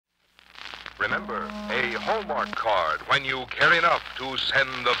Remember, a Hallmark card when you care enough to send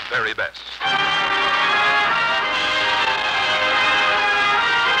the very best.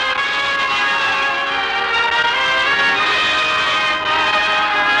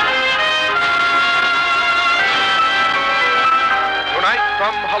 Tonight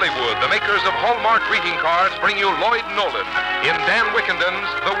from Hollywood, the makers of Hallmark greeting cards bring you Lloyd Nolan in Dan Wickenden's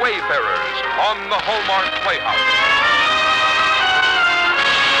The Wayfarers on the Hallmark Playhouse.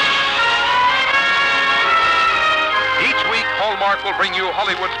 Each week, Hallmark will bring you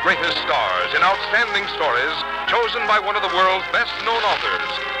Hollywood's greatest stars in outstanding stories chosen by one of the world's best-known authors,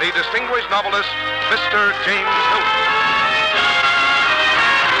 the distinguished novelist, Mr. James Hilton.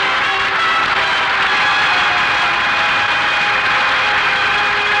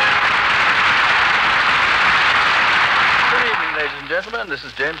 Good evening, ladies and gentlemen. This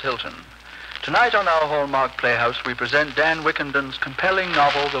is James Hilton. Tonight on our Hallmark Playhouse, we present Dan Wickenden's compelling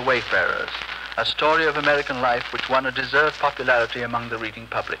novel, The Wayfarers, a story of American life which won a deserved popularity among the reading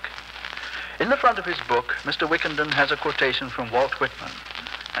public. In the front of his book, Mr. Wickenden has a quotation from Walt Whitman,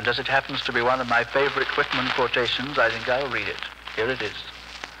 and as it happens to be one of my favorite Whitman quotations, I think I'll read it. Here it is.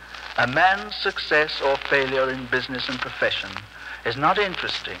 A man's success or failure in business and profession is not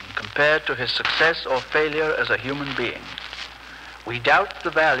interesting compared to his success or failure as a human being. We doubt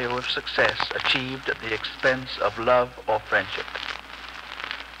the value of success achieved at the expense of love or friendship.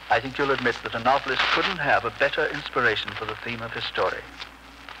 I think you'll admit that a novelist couldn't have a better inspiration for the theme of his story.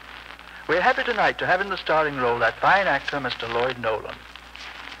 We're happy tonight to have in the starring role that fine actor, Mr. Lloyd Nolan.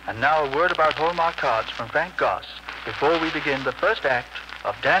 And now a word about Hallmark cards from Frank Goss before we begin the first act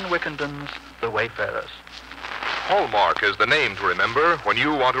of Dan Wickenden's The Wayfarers. Hallmark is the name to remember when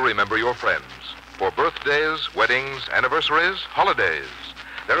you want to remember your friends. For birthdays, weddings, anniversaries, holidays.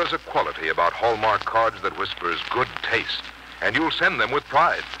 There is a quality about Hallmark cards that whispers good taste, and you'll send them with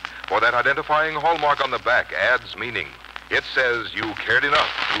pride. For that identifying hallmark on the back adds meaning. It says you cared enough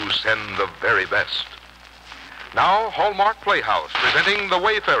to send the very best. Now, Hallmark Playhouse, presenting The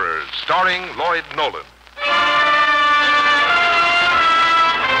Wayfarers, starring Lloyd Nolan.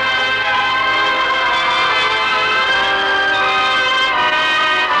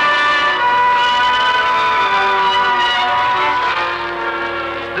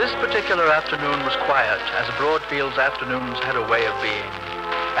 This particular afternoon was quiet, as Broadfield's afternoons had a way of being.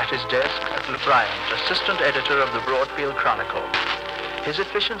 At his desk, Ethel Bryant, assistant editor of the Broadfield Chronicle. His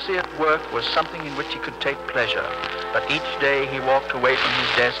efficiency at work was something in which he could take pleasure, but each day he walked away from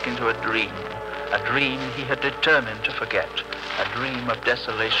his desk into a dream he had determined to forget, a dream of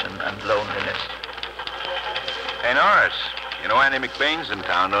desolation and loneliness. Hey, Norris, you know Andy McBain's in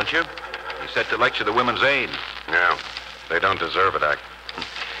town, don't you? He's set to lecture the Women's Aid. Yeah, they don't deserve it,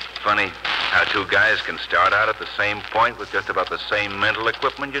 Funny how two guys can start out at the same point with just about the same mental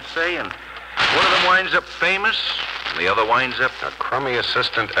equipment, you'd say, and one of them winds up famous, and the other winds up... A crummy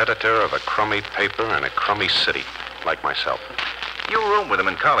assistant editor of a crummy paper in a crummy city, like myself. You roomed with him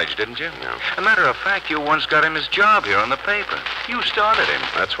in college, didn't you? No. As a matter of fact, you once got him his job here on the paper. You started him.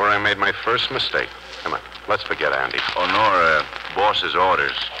 That's where I made my first mistake. Come on, let's forget Andy. Oh, Nora, boss's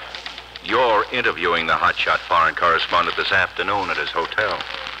orders. You're interviewing the hotshot foreign correspondent this afternoon at his hotel.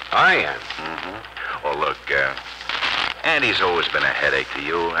 I am. Mm-hmm. Oh, look, Andy's always been a headache to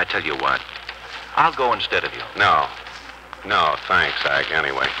you. I tell you what, I'll go instead of you. No, thanks, Ag,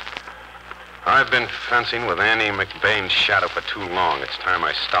 anyway. I've been fencing with Andy McBain's shadow for too long. It's time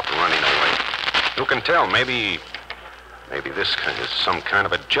I stopped running away. Who can tell? Maybe this is some kind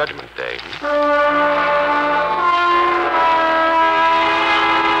of a judgment day.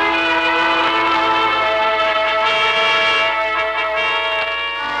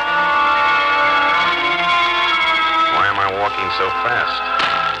 So fast.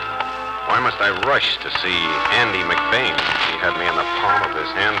 Why must I rush to see Andy McBain? He had me in the palm of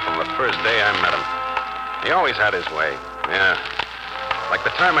his hand from the first day I met him. He always had his way. Yeah. Like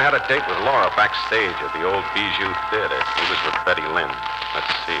the time I had a date with Laura backstage at the old Bijou Theater. He was with Betty Lynn.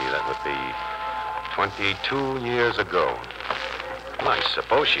 Let's see, that would be 22 years ago. Well, I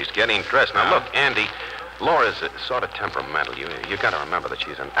suppose she's getting dressed. Now, look, Andy, Laura's sort of temperamental. You got to remember that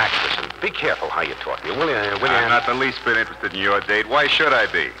she's an actress, and be careful how you talk to her, will you? I'm not the least bit interested in your date. Why should I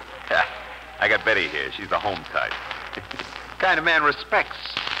be? I got Betty here. She's the home type. Kind of man respects.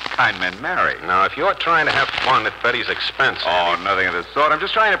 Kind men marry. Now, if you're trying to have fun at Betty's expense... Oh, Andy... nothing of the sort. I'm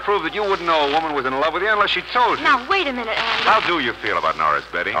just trying to prove that you wouldn't know a woman was in love with you unless she told you. Now, wait a minute, Andy. How do you feel about Norris,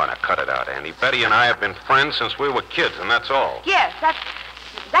 Betty? Oh, now, cut it out, Andy. Betty and I have been friends since we were kids, and that's all. Yes, that's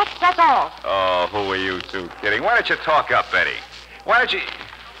all. Oh, who are you two kidding? Why don't you talk up, Betty? Why don't you...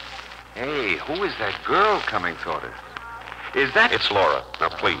 Hey, who is that girl coming toward us? Is that... It's Laura. Now,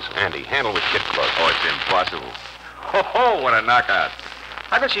 please, Andy, handle with kid gloves. Oh, it's impossible. Ho, what a knockout.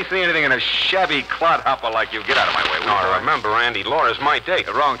 How could she see anything in a shabby clodhopper like you? Get out of my way. No, remember, Andy, Laura's my date.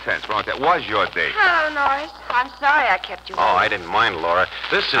 Wrong tense. Was your date. Hello, Norris. I'm sorry I kept you Oh, I waiting. didn't mind, Laura.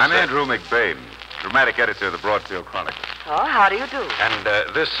 This is... I'm Andrew McBain, dramatic editor of the Broadfield Chronicle. Oh, how do you do?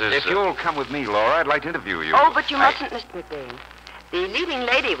 And this is... If you'll come with me, Laura, I'd like to interview you. Oh, but you mustn't, Mr. McBain. The leading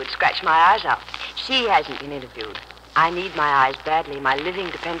lady would scratch my eyes out. She hasn't been interviewed. I need my eyes badly. My living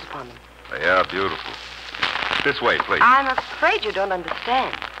depends upon them. They are beautiful. This way, please. I'm afraid you don't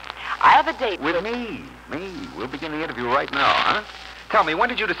understand. I have a date With me. We'll begin the interview right now, huh? Tell me, when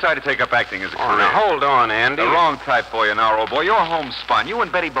did you decide to take up acting as a Oh, career? now, hold on, Andy. The wrong type for you now, old boy. You're homespun. You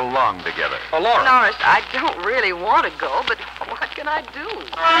and Betty belong together. Oh, Laura. Norris, I don't really want to go, but what can I do?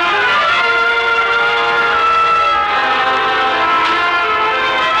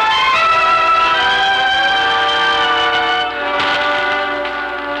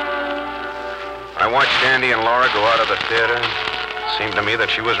 I watched Andy and Laura go out of the theater. It seemed to me that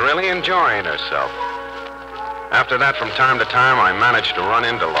she was really enjoying herself. After that, from time to time, I managed to run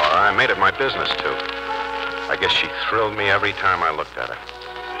into Laura. I made it my business to. I guess she thrilled me every time I looked at her.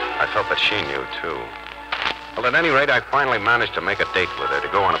 I felt that she knew, too. Well, at any rate, I finally managed to make a date with her to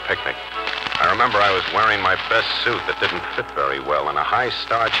go on a picnic. I remember I was wearing my best suit that didn't fit very well and a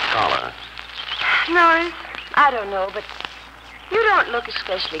high-starch collar. Norris, I don't know, but you don't look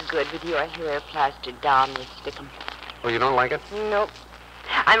especially good with your hair plastered down with stickum. Oh, you don't like it? Nope.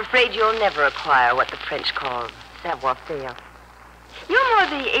 I'm afraid you'll never acquire what the French call savoir-faire. You're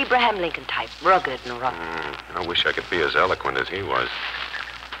more the Abraham Lincoln type, rugged and rough. I wish I could be as eloquent as he was.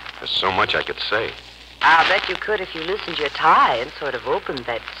 There's so much I could say. I'll bet you could if you loosened your tie and sort of opened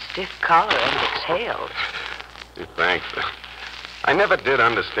that stiff collar and exhaled. Thanks. I never did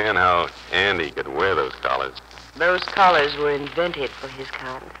understand how Andy could wear those collars. Those collars were invented for his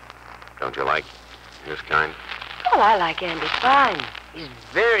kind. Don't you like this kind? Oh, I like Andy fine. He's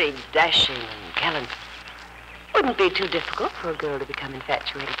very dashing and gallant. Wouldn't be too difficult for a girl to become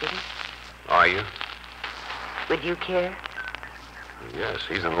infatuated with him. Are you? Would you care? Yes,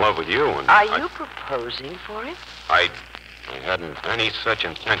 he's in love with you. And Are you proposing for him? I hadn't any such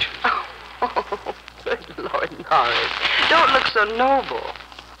intention. Oh, good Lord, Norris. Don't look so noble.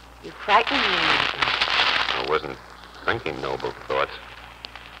 You frighten me that night. I wasn't thinking noble thoughts.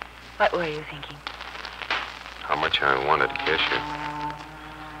 What were you thinking? How much I wanted to kiss you.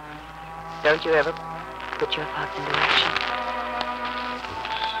 Don't you ever put your thoughts into action?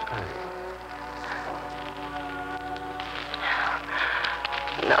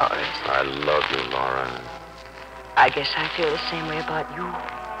 Norris, I love you, Laura. I guess I feel the same way about you.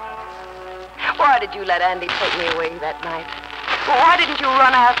 Why did you let Andy take me away that night? Well, why didn't you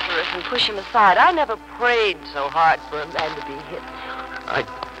run after us and push him aside? I never prayed so hard for a man to be hit.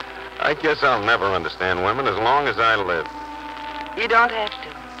 I guess I'll never understand women as long as I live. You don't have to.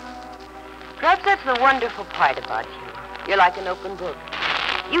 Perhaps that's the wonderful part about you. You're like an open book.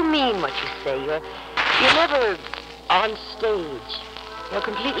 You mean what you say. You're never on stage. You're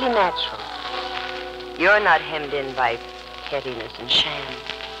completely natural. You're not hemmed in by pettiness and sham.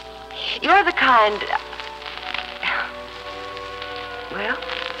 You're the kind... Well,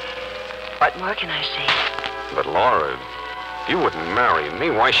 what more can I say? But, Laura, you wouldn't marry me.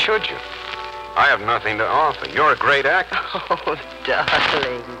 Why should you? I have nothing to offer. You're a great actress. Oh,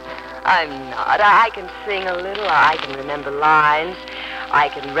 darling. I'm not. I can sing a little. I can remember lines. I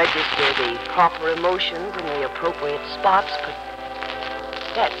can register the proper emotions in the appropriate spots, but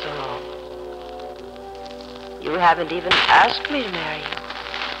that's all. You haven't even asked me to marry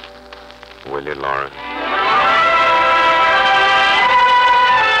you. Will you, Laura?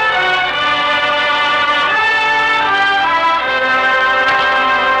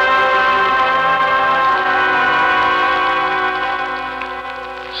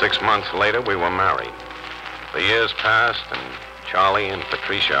 6 months later, we were married. The years passed, and Charlie and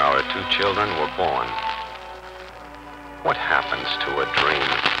Patricia, our 2 children, were born. What happens to a dream?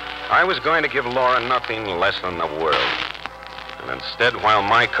 I was going to give Laura nothing less than the world. And instead, while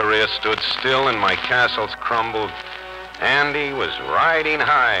my career stood still and my castles crumbled, Andy was riding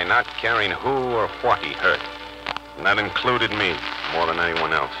high, not caring who or what he hurt. And that included me more than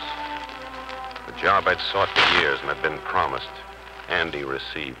anyone else. The job I'd sought for years and had been promised, Andy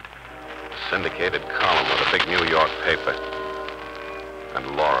received. A syndicated column with a big New York paper.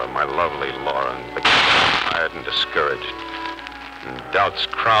 And Laura, my lovely Laura, became tired and discouraged. And doubts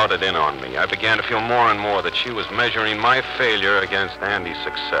crowded in on me. I began to feel more and more that she was measuring my failure against Andy's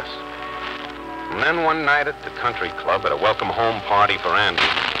success. And then one night at the country club at a welcome home party for Andy.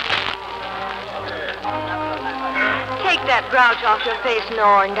 Take Shake that grouch off your face,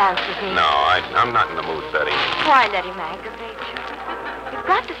 Nora, and dance with me. No, I'm not in the mood, Betty. Why let him aggravate you? You've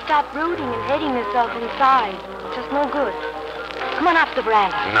got to stop brooding and hating yourself inside. It's just no good. Come on up to the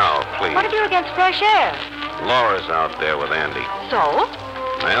veranda. No, please. What if you're against fresh air? Laura's out there with Andy. So?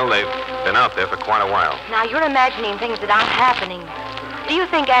 Well, they've been out there for quite a while. Now, you're imagining things that aren't happening. Do you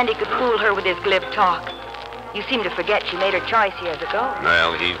think Andy could fool her with his glib talk? You seem to forget she made her choice years ago.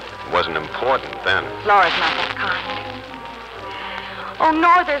 Well, he wasn't important then. Laura's not that kind. Oh,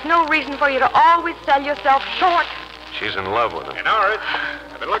 Nora, there's no reason for you to always sell yourself short. She's in love with him. Hey, Norris,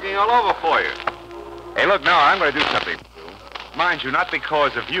 I've been looking all over for you. Hey, look, Nora, I'm going to do something. Mind you, not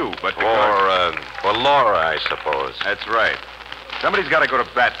because of you, but because... For Laura, I suppose. That's right. Somebody's got to go to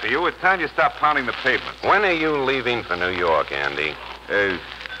bat for you. It's time you stop pounding the pavement. When are you leaving for New York, Andy?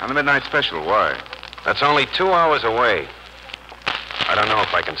 On the midnight special. Why? That's only 2 hours away. I don't know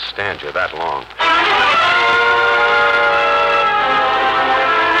if I can stand you that long.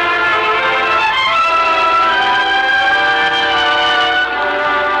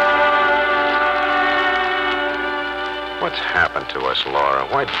 What's happened to us, Laura?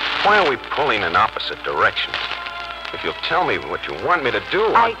 Why are we pulling in opposite directions? If you'll tell me what you want me to do,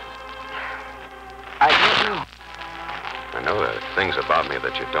 I don't know. I know there are things about me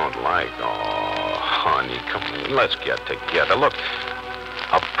that you don't like. Oh, honey, come on, let's get together. Look,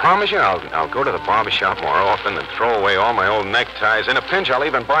 I'll promise you I'll go to the barbershop more often and throw away all my old neckties. In a pinch, I'll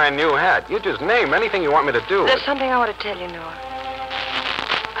even buy a new hat. You just name anything you want me to do. There's something I want to tell you, Nora.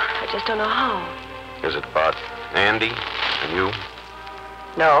 I just don't know how. Is it about Andy and you?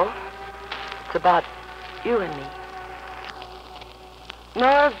 No. It's about you and me.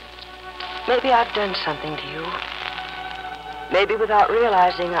 Nora, maybe I've done something to you. Maybe without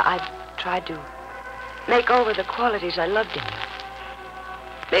realizing, I've tried to make over the qualities I loved in you.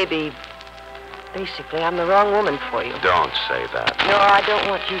 Maybe, basically, I'm the wrong woman for you. Don't say that. No, I don't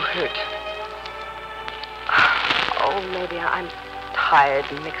want you hurt. Oh, maybe I'm tired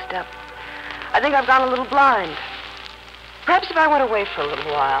and mixed up. I think I've gone a little blind. Perhaps if I went away for a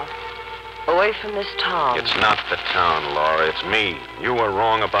little while. Away from this town. It's not the town, Laura. It's me. You were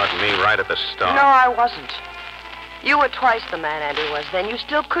wrong about me right at the start. No, I wasn't. You were twice the man Andy was then. You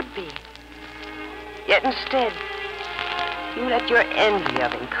still could be. Yet instead, you let your envy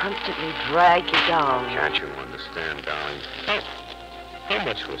of him constantly drag you down. Can't you understand, darling? How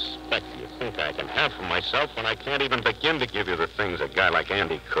much respect do you think I can have for myself when I can't even begin to give you the things a guy like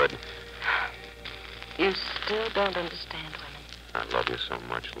Andy could? You still don't understand women. I love you so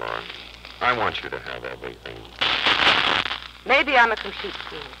much, Laura. I want you to have everything. Maybe I'm a complete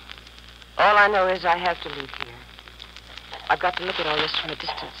fool. All I know is I have to leave here. I've got to look at all this from a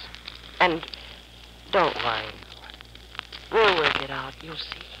distance. And don't worry. We'll work it out. You'll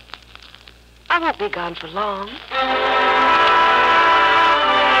see. I won't be gone for long.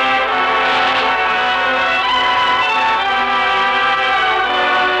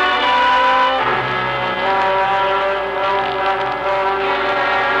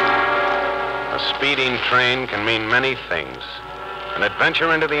 A speeding train can mean many things. An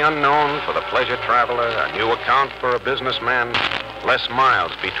adventure into the unknown for the pleasure traveler, a new account for a businessman, less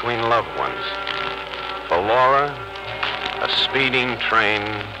miles between loved ones. For Laura, a speeding train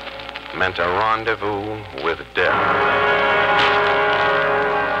meant a rendezvous with death.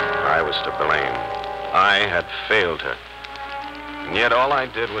 I was to blame. I had failed her. And yet all I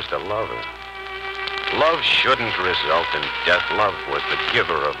did was to love her. Love shouldn't result in death. Love was the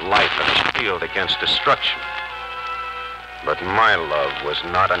giver of life and a shield against destruction. But my love was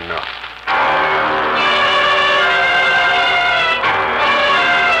not enough.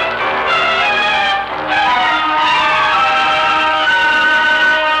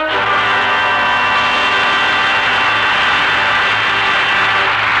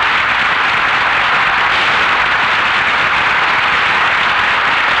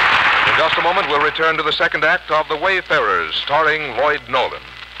 In just a moment, we'll return to the second act of The Wayfarers, starring Lloyd Nolan.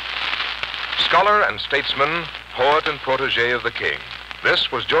 Scholar and statesman, poet and protege of the king.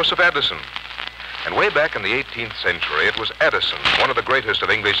 This was Joseph Addison. And way back in the 18th century, it was Addison, one of the greatest of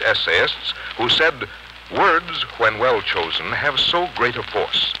English essayists, who said, "Words, when well chosen, have so great a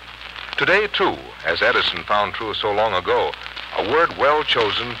force." Today, too, as Addison found true so long ago, a word well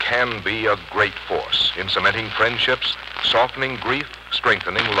chosen can be a great force in cementing friendships, softening grief,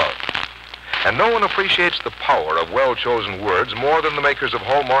 strengthening love. And no one appreciates the power of well-chosen words more than the makers of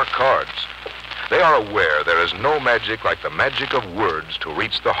Hallmark cards. They are aware there is no magic like the magic of words to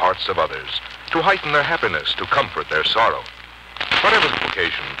reach the hearts of others, to heighten their happiness, to comfort their sorrow. Whatever the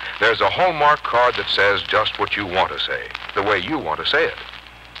occasion, there's a Hallmark card that says just what you want to say, the way you want to say it.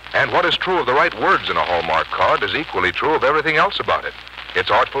 And what is true of the right words in a Hallmark card is equally true of everything else about it. Its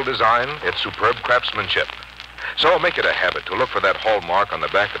artful design, its superb craftsmanship. So make it a habit to look for that Hallmark on the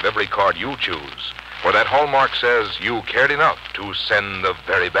back of every card you choose, where that Hallmark says you cared enough to send the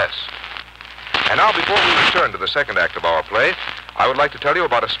very best. And now, before we return to the second act of our play, I would like to tell you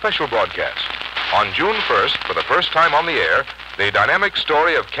about a special broadcast. On June 1st, for the first time on the air, the dynamic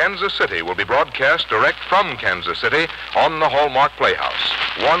story of Kansas City will be broadcast direct from Kansas City on the Hallmark Playhouse.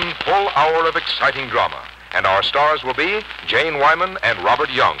 1 full hour of exciting drama. And our stars will be Jane Wyman and Robert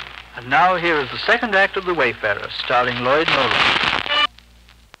Young. And now here is the second act of The Wayfarers, starring Lloyd Nolan.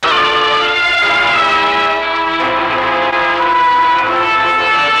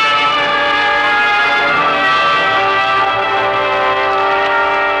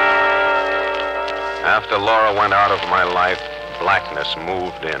 After Laura went out of my life, blackness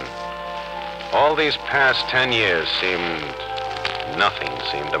moved in. All these past 10 years nothing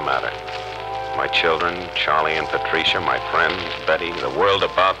seemed to matter. My children, Charlie and Patricia, my friends, Betty, the world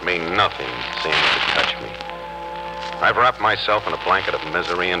about me, nothing seemed to touch me. I've wrapped myself in a blanket of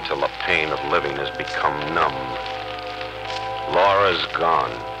misery until the pain of living has become numb. Laura's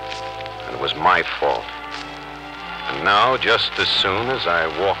gone, and it was my fault. And now, just as soon as I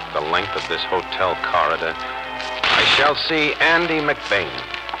walk the length of this hotel corridor, I shall see Andy McBain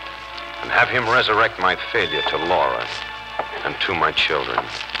and have him resurrect my failure to Laura and to my children.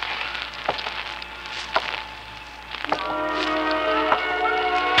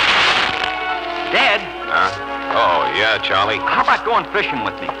 Dad? Huh? Oh, yeah, Charlie? How about going fishing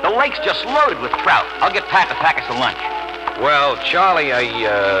with me? The lake's just loaded with trout. I'll get Pat to pack us a lunch. Well, Charlie,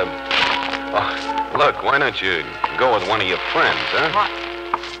 look, why don't you go with one of your friends, huh? What?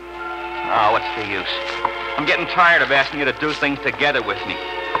 Oh, what's the use? I'm getting tired of asking you to do things together with me.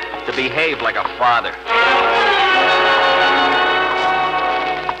 To behave like a father.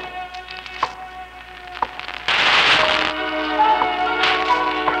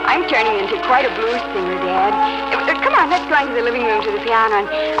 I'm turning into quite a blues singer, Dad. Come on, let's go into the living room to the piano, and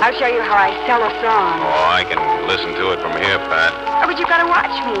I'll show you how I sell a song. Oh, I can listen to it from here, Pat. Oh, but you've got to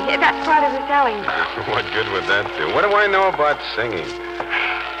watch me. That's part of the selling. What good would that do? What do I know about singing?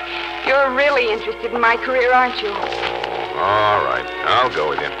 You're really interested in my career, aren't you? Oh, all right. I'll go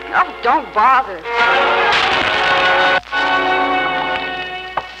with you. Oh, don't bother.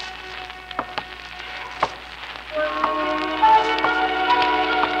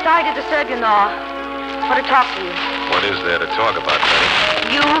 Sorry to disturb you, Noah. Want to talk to you. What is there to talk about,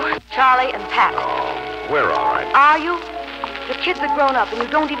 Betty? You, Charlie, and Pat. Oh, we're all right. Are you? The kids are grown up, and you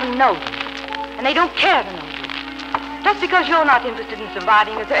don't even know them. And they don't care to know you. Just because you're not interested in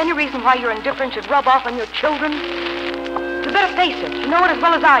surviving, is there any reason why your indifference should rub off on your children? You better face it. You know it as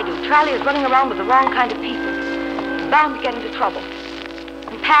well as I do. Charlie is running around with the wrong kind of people. He's bound to get into trouble.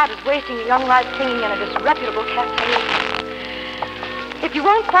 And Pat is wasting a young life singing in a disreputable cafe. If you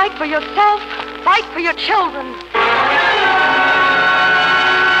won't fight for yourself, fight for your children.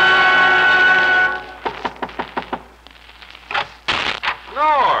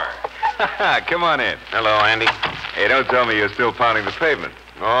 Lord! Come on in. Hello, Andy. Hey, don't tell me you're still pounding the pavement.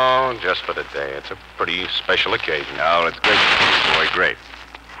 Oh, just for the day. It's a pretty special occasion. Oh, it's great to see you, boy. Great.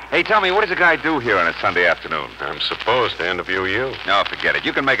 Hey, tell me, what does a guy do here on a Sunday afternoon? I'm supposed to interview you. No, forget it.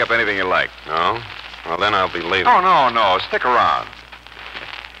 You can make up anything you like. No? Well, then I'll be leaving. Oh, no. Stick around.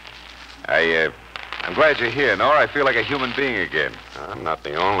 I'm glad you're here, Nora. I feel like a human being again. I'm not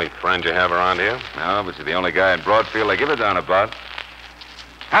the only friend you have around here. No, but you're the only guy in Broadfield I give a darn about.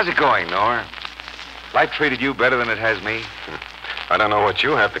 How's it going, Nora? Life treated you better than it has me? I don't know what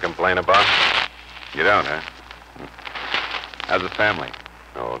you have to complain about. You don't, huh? How's the family?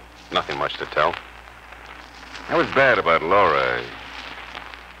 Oh, nothing much to tell. That was bad about Laura.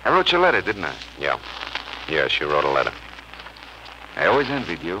 I wrote your letter, didn't I? Yeah. Yeah, she wrote a letter. I always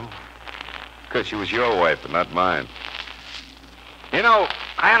envied you. Because she was your wife and not mine. You know,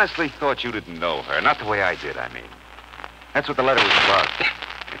 I honestly thought you didn't know her. Not the way I did, I mean. That's what the letter was about.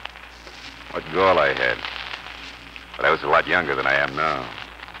 What gall I had. But I was a lot younger than I am now.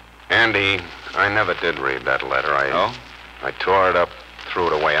 Andy, I never did read that letter. Oh? I tore it up, threw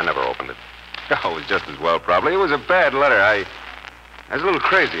it away. I never opened it. Oh, it was just as well, probably. It was a bad letter. I was a little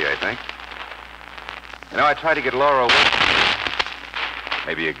crazy, I think. You know, I tried to get Laura away from you.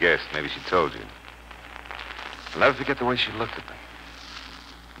 Maybe you guessed. Maybe she told you. I'll never forget the way she looked at me.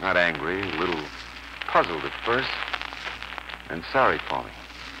 Not angry, a little puzzled at first, and sorry for me.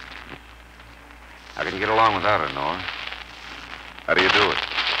 How can you get along without her, Nora? How do you do it?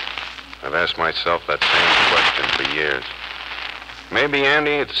 I've asked myself that same question for years. Maybe,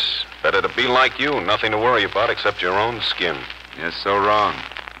 Andy, it's better to be like you. Nothing to worry about except your own skin. You're so wrong.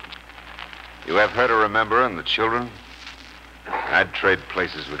 You have her to remember and the children. I'd trade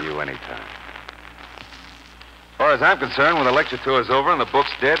places with you anytime. As far as I'm concerned, when the lecture tour's over and the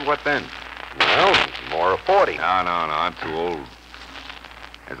book's dead, what then? Well, more of 40. No, I'm too old.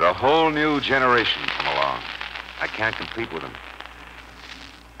 There's a whole new generation come along. I can't compete with them.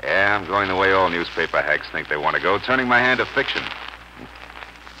 Yeah, I'm going the way all newspaper hacks think they want to go, turning my hand to fiction.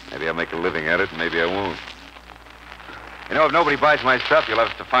 Maybe I'll make a living at it, and maybe I won't. You know, if nobody buys my stuff, you'll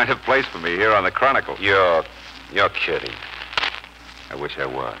have to find a place for me here on the Chronicle. You're kidding. I wish I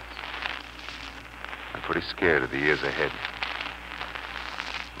was. I'm pretty scared of the years ahead.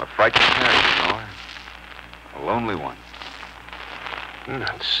 I'm a frightened parent, you know. A lonely one.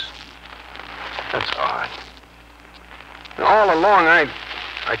 Nuts. That's odd. All along, I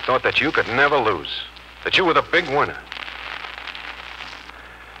thought that you could never lose. That you were the big winner.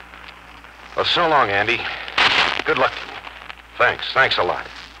 Well, so long, Andy. Good luck to you. Thanks a lot.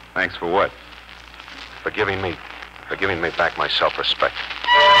 Thanks for what? For giving me back my self-respect.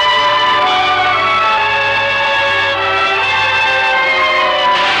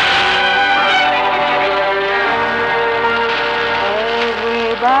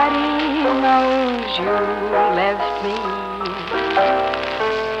 Everybody knows you left me.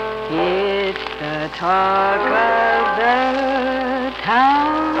 It's the talk of the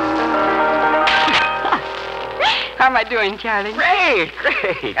town. How am I doing, Charlie? Great.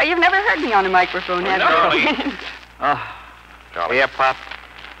 You've never heard me on a microphone, have you? Charlie. Yeah, Pop.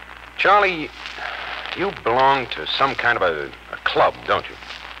 Charlie, you belong to some kind of a club, don't you?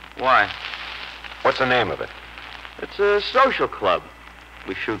 Why? What's the name of it? It's a social club.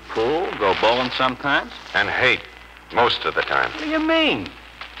 We shoot pool, go bowling sometimes. And hate, most of the time. What do you mean?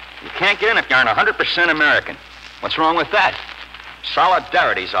 You can't get in if you aren't 100% American. What's wrong with that?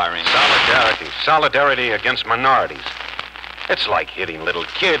 Solidarity's our in. Solidarity against minorities. It's like hitting little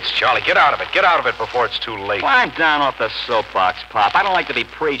kids, Charlie. Get out of it before it's too late. Climb down off the soapbox, Pop. I don't like to be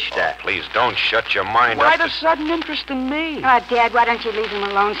preached at. Please, don't shut your mind Why up the to... sudden interest in me? Oh, Dad, why don't you leave him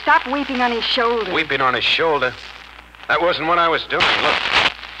alone? Stop weeping on his shoulder. Weeping on his shoulder? That wasn't what I was doing. Look,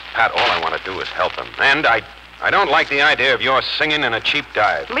 Pat, all I want to do is help him. And I don't like the idea of your singing in a cheap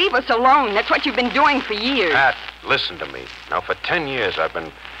dive. Leave us alone. That's what you've been doing for years. Pat, listen to me. Now, for 10 years, I've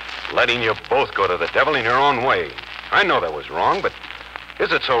been letting you both go to the devil in your own way. I know that was wrong, but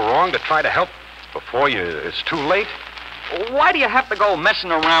is it so wrong to try to help before it's too late? Why do you have to go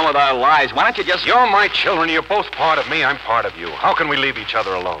messing around with our lives? Why don't you just... You're my children. You're both part of me. I'm part of you. How can we leave each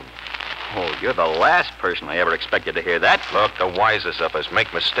other alone? Oh, you're the last person I ever expected to hear that. Look, the wisest of us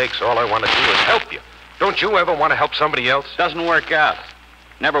make mistakes. All I want to do is help you. Don't you ever want to help somebody else? Doesn't work out.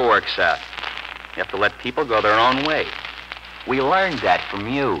 Never works out. You have to let people go their own way. We learned that from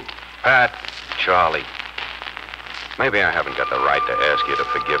you. Pat, Charlie, maybe I haven't got the right to ask you to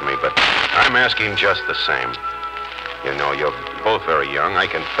forgive me, but I'm asking just the same. You know, you're both very young. I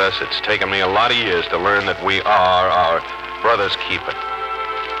confess it's taken me a lot of years to learn that we are our brother's keeper.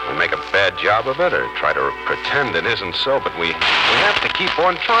 We make a bad job of it or try to pretend it isn't so, but we have to keep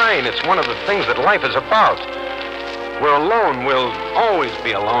on trying. It's one of the things that life is about. We're alone. We'll always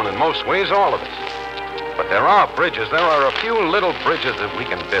be alone in most ways, all of us. But there are bridges. There are a few little bridges that we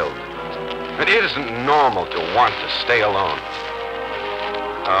can build. It isn't normal to want to stay alone.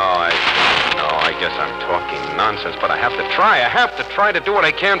 Oh, I guess I'm talking nonsense, but I have to try. I have to try to do what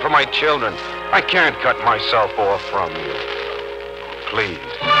I can for my children. I can't cut myself off from you. Please.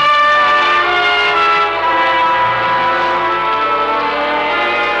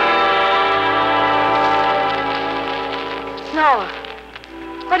 Noah,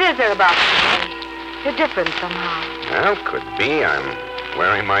 what is there about you? You're different somehow. Well, could be. I'm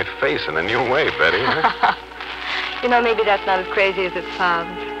wearing my face in a new way, Betty. Huh? You know, maybe that's not as crazy as it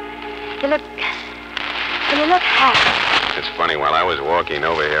sounds. You look happy. It's funny, while I was walking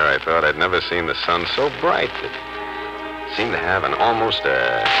over here, I thought I'd never seen the sun so bright. It seemed to have an almost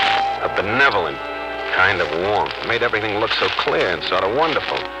a benevolent kind of warmth. It made everything look so clear and sort of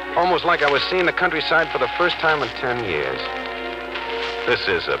wonderful. Almost like I was seeing the countryside for the first time in 10 years. This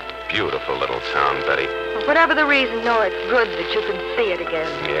is a beautiful little town, Betty. Whatever the reason, Noah, it's good that you can see it again.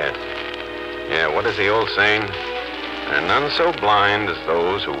 Yes. Yeah, what is the old saying? There are none so blind as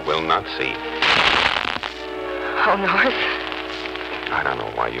those who will not see. Oh, Norris. I don't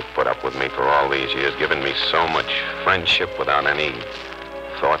know why you put up with me for all these years, giving me so much friendship without any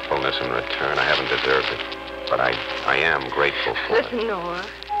thoughtfulness in return. I haven't deserved it, but I am grateful for it. Listen, Noah.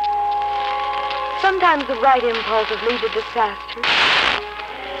 Sometimes the right impulses lead to disaster,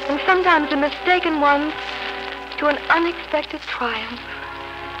 and sometimes the mistaken ones to an unexpected triumph.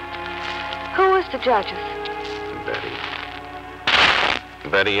 Who is to judge us? Betty.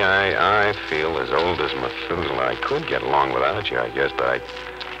 Betty, I feel as old as Methuselah. I could get along without you, I guess, but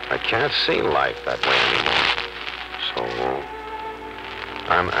I can't see life that way anymore. So,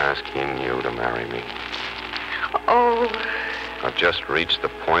 I'm asking you to marry me. Oh. I've just reached the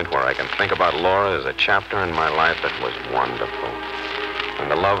point where I can think about Laura as a chapter in my life that was wonderful.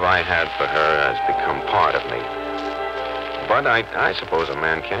 And the love I had for her has become part of me. But I suppose a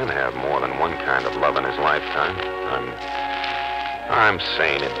man can have more than one kind of love in his lifetime. I'm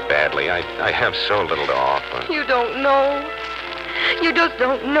saying it badly. I have so little to offer. You don't know. You just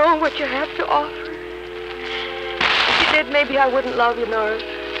don't know what you have to offer. If you did, maybe I wouldn't love you, Norris.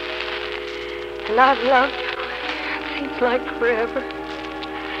 And I've loved you. It seems like forever.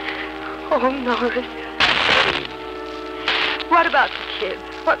 Oh, Norris. What about the kids?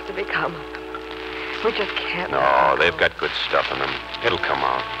 What's to become of them? We just can't. No, they've got good stuff in them. It'll come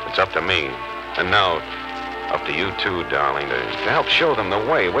out. It's up to me. And now, up to you too, darling, to help show them the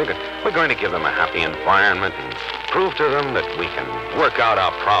way. We're going to give them a happy environment and prove to them that we can work out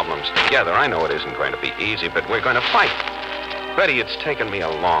our problems together. I know it isn't going to be easy, but we're going to fight. Betty, it's taken me a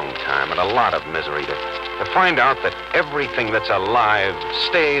long time and a lot of misery to find out that everything that's alive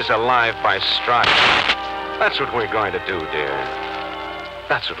stays alive by strife. That's what we're going to do, dear.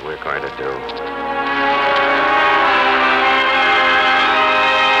 That's what we're going to do.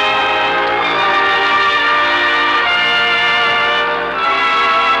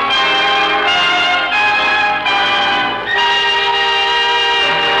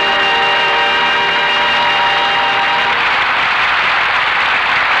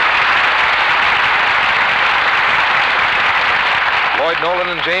 Nolan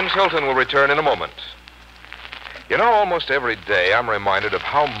and James Hilton will return in a moment. You know, almost every day I'm reminded of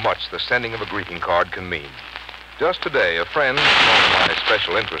how much the sending of a greeting card can mean. Just today, a friend, knowing my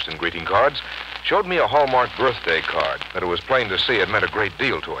special interest in greeting cards, showed me a Hallmark birthday card that it was plain to see had meant a great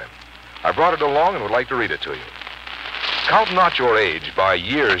deal to him. I brought it along and would like to read it to you. Count not your age by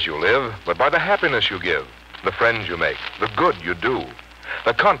years you live, but by the happiness you give, the friends you make, the good you do,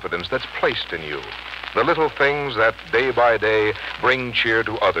 the confidence that's placed in you, the little things that day by day bring cheer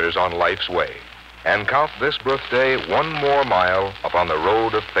to others on life's way. And count this birthday one more mile upon the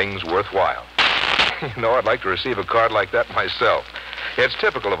road of things worthwhile. You know, I'd like to receive a card like that myself. It's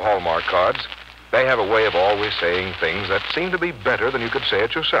typical of Hallmark cards. They have a way of always saying things that seem to be better than you could say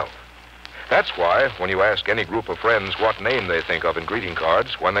it yourself. That's why, when you ask any group of friends what name they think of in greeting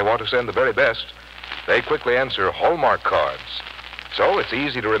cards when they want to send the very best, they quickly answer Hallmark cards. So it's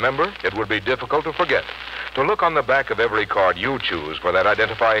easy to remember. It would be difficult to forget. To look on the back of every card you choose for that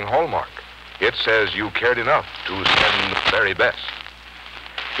identifying hallmark. It says you cared enough to send the very best.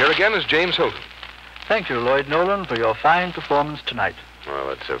 Here again is James Hilton. Thank you, Lloyd Nolan, for your fine performance tonight. Well,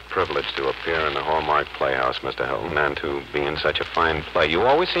 it's a privilege to appear in the Hallmark Playhouse, Mr. Hilton, and to be in such a fine play. You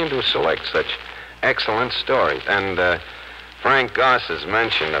always seem to select such excellent stories. And Frank Goss's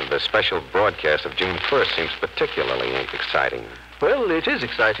mention of the special broadcast of June 1st seems particularly exciting. Well, it is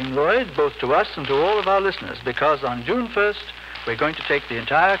exciting, Lloyd, both to us and to all of our listeners, because on June 1st, we're going to take the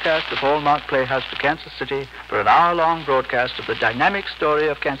entire cast of Hallmark Playhouse to Kansas City for an hour-long broadcast of the dynamic story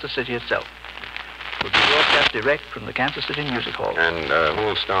of Kansas City itself. It will be broadcast direct from the Kansas City Music Hall. And who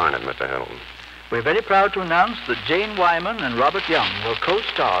will star in it, Mr. Hilton? We're very proud to announce that Jane Wyman and Robert Young will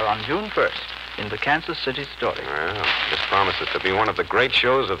co-star on June 1st in the Kansas City story. Well, this promises to be one of the great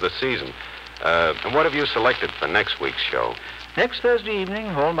shows of the season. And what have you selected for next week's show? Next Thursday evening,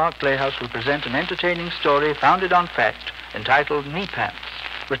 Hallmark Playhouse will present an entertaining story founded on fact entitled Knee Pants,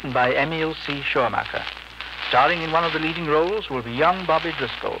 written by Emil C. Schormacher. Starring in one of the leading roles will be young Bobby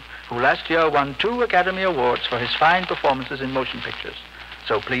Driscoll, who last year won 2 Academy Awards for his fine performances in motion pictures.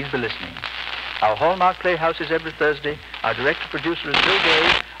 So please be listening. Our Hallmark Playhouse is every Thursday. Our director producer is Bill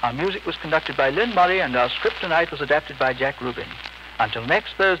Gay. Our music was conducted by Lynn Murray, and our script tonight was adapted by Jack Rubin. Until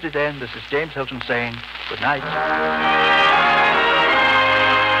next Thursday, then, this is James Hilton saying good night.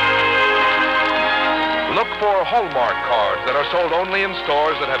 Look for Hallmark cards that are sold only in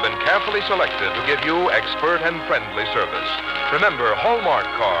stores that have been carefully selected to give you expert and friendly service. Remember, Hallmark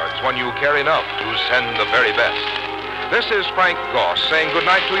cards when you care enough to send the very best. This is Frank Goss saying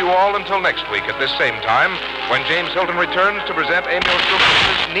goodnight to you all until next week at this same time when James Hilton returns to present Emil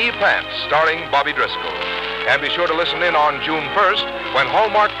Schumach's Knee Pants, starring Bobby Driscoll. And be sure to listen in on June 1st when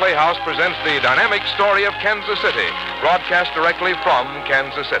Hallmark Playhouse presents the dynamic story of Kansas City, broadcast directly from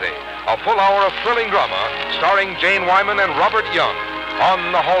Kansas City. A full hour of thrilling drama starring Jane Wyman and Robert Young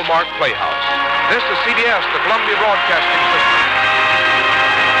on the Hallmark Playhouse. This is CBS, the Columbia Broadcasting System.